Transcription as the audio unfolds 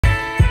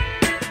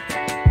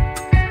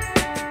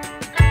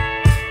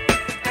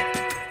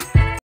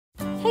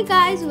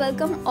guys,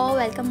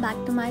 welcome back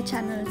to my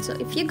channel. So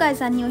if you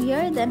guys are new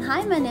here, then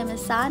hi, my name is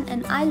Saan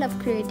and I love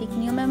creating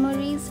new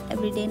memories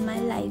every day in my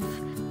life.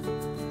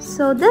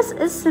 So this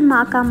is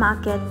SEMAKA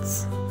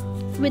markets.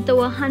 With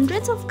over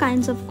hundreds of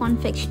kinds of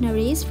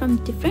confectionaries from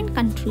different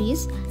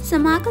countries,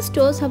 SEMAKA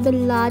stores have the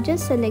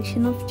largest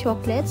selection of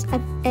chocolates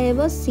I've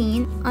ever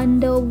seen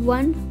under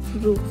one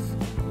roof.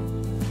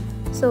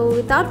 So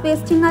without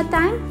wasting our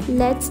time,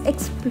 let's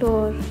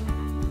explore.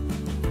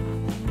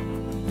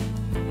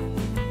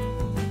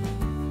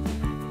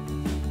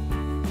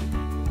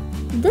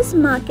 This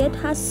market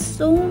has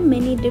so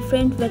many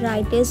different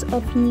varieties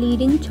of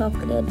leading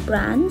chocolate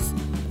brands,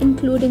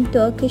 including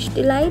Turkish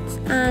delights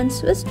and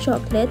Swiss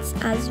chocolates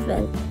as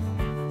well.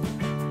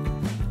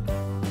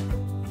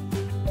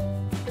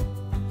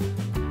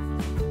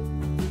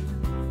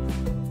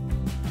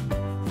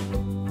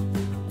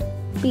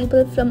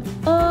 People from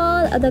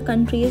all other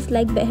countries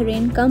like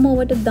Bahrain come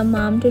over to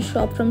Dammam to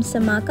shop from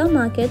SEMAKA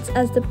markets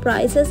as the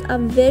prices are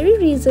very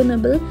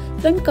reasonable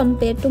when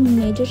compared to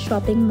major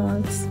shopping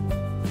malls.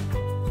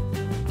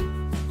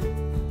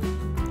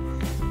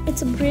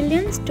 It's a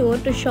brilliant store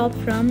to shop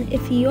from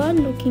if you are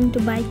looking to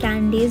buy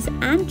candies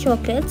and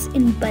chocolates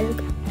in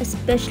bulk,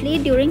 especially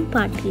during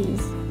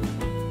parties.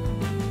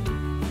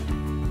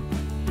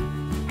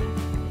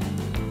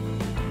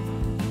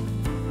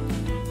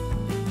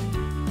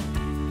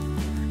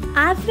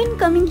 I've been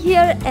coming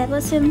here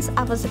ever since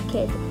I was a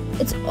kid.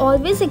 It's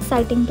always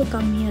exciting to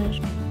come here.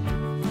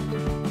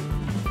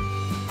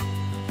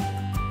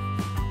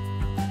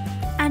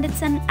 And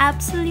it's an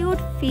absolute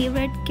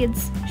favorite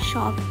kids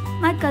shop.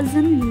 My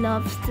cousin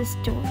loves this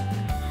store.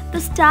 The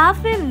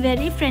staff were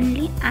very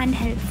friendly and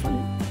helpful.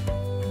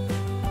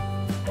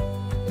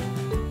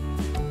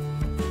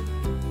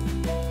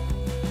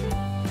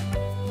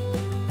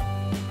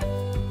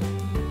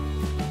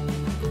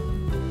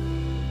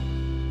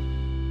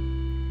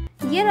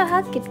 ये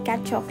रहा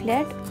KitKat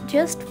chocolate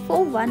just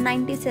for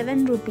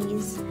 197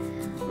 rupees.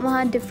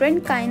 वहाँ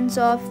different kinds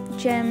of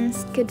gems,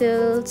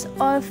 skittles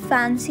और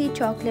fancy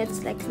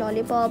chocolates like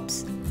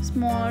lollipops,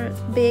 small,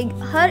 big,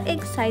 हर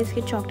एक size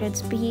के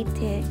chocolates भी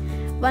थे.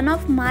 One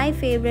of my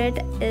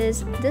favorite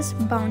is this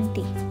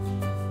Bounty.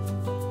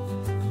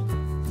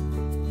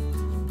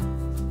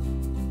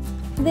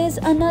 There's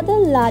another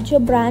larger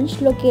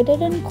branch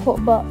located in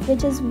KHOBAR,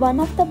 which is one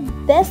of the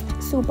best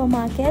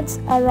supermarkets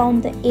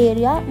around the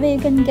area where you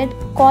can get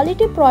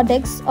quality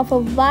products of a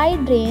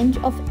wide range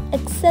of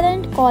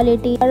excellent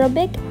quality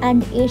Arabic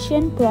and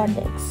Asian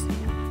products.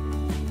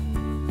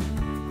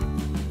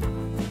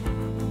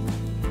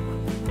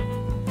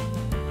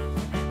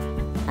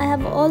 I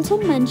have also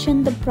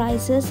mentioned the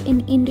prices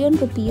in Indian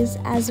rupees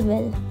as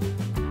well.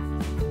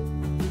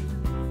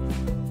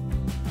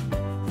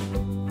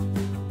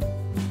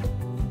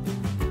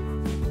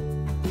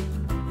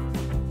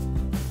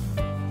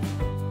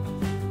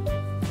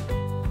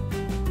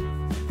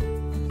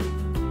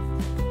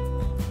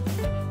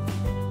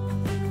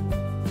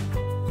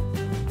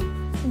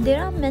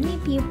 There are many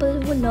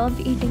people who love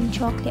eating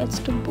chocolates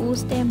to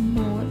boost their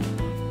mood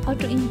or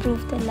to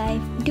improve their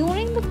life.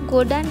 During the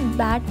good and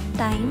bad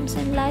times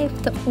in life,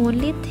 the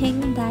only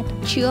thing that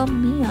cheers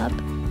me up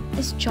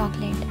is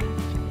chocolate.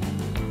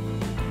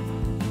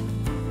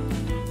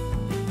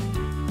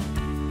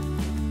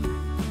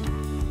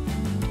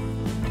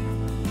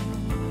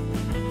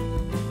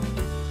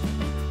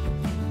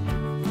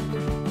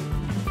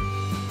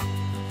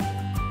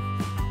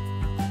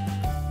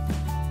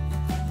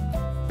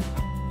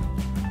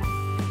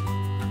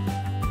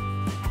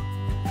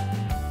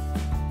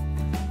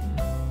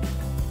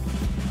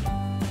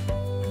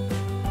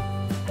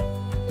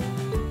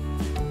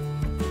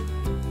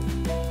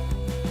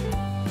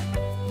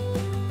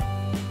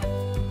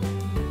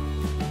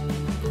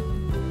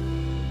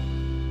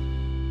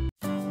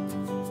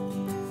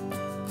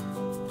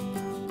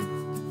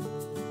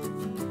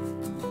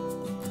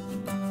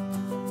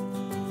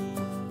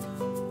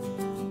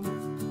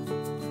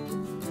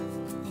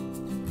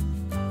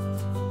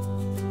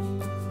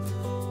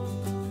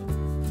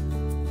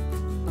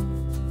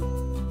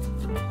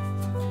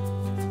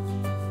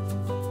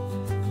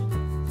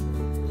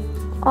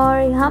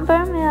 और यहाँ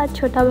पर मेरा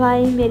छोटा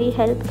भाई मेरी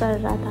help कर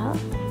रहा था.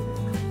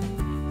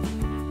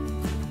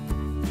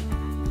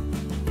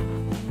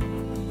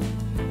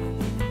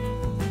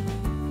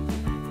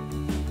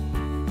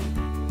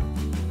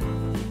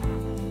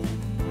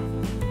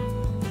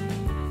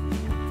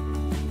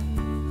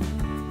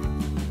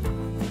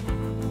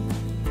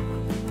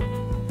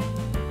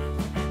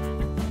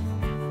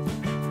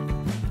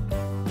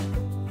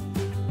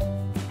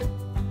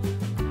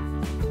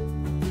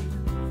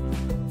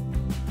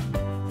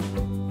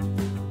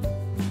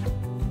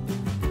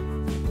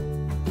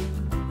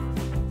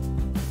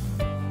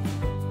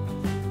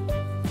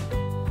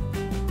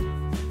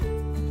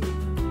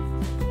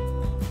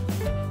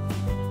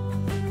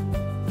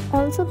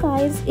 Also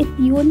guys, if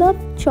you love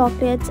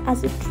chocolates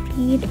as a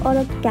treat or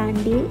a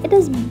candy, it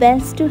is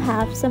best to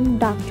have some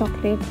dark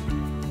chocolate.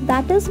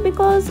 That is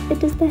because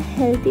it is the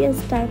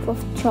healthiest type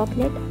of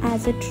chocolate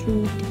as a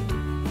treat.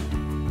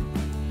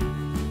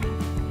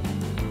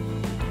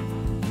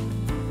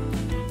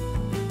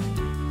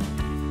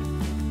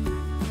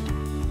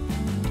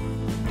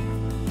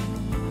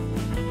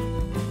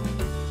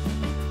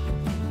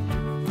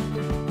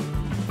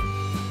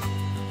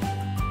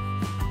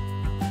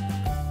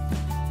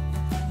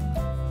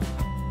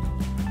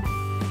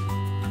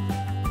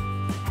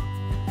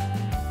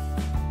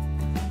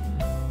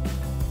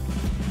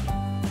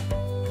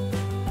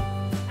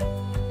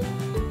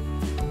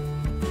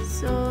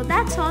 So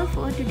that's all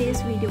for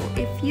today's video.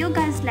 If you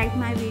guys liked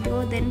my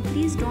video, then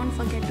please don't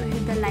forget to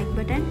hit the like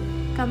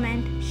button,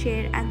 comment,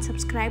 share and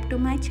subscribe to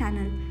my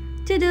channel.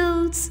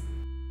 Toodles!